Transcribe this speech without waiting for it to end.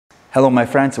Hello my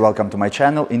friends, welcome to my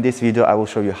channel. In this video I will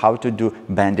show you how to do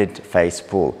banded face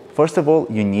pull. First of all,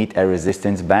 you need a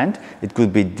resistance band. It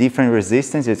could be different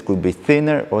resistance, it could be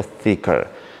thinner or thicker.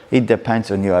 It depends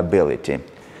on your ability.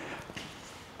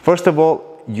 First of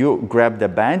all, you grab the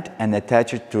band and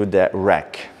attach it to the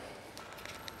rack.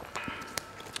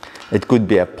 It could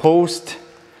be a post,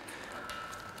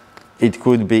 it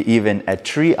could be even a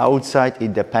tree outside,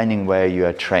 it depending where you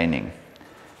are training.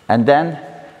 And then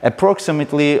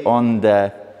approximately on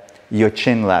your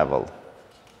chin level,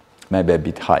 maybe a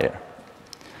bit higher.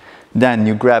 Then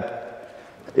you grab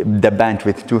the band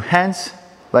with two hands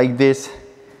like this,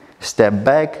 step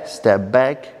back, step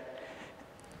back.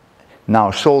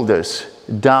 Now shoulders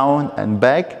down and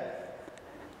back,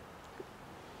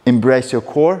 embrace your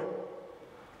core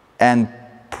and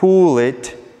pull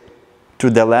it to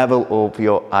the level of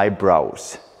your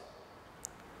eyebrows.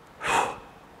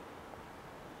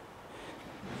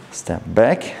 Step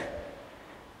back.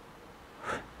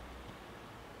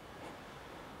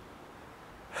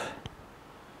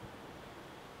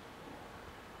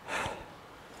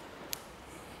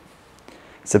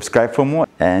 Subscribe for more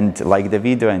and like the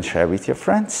video and share with your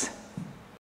friends.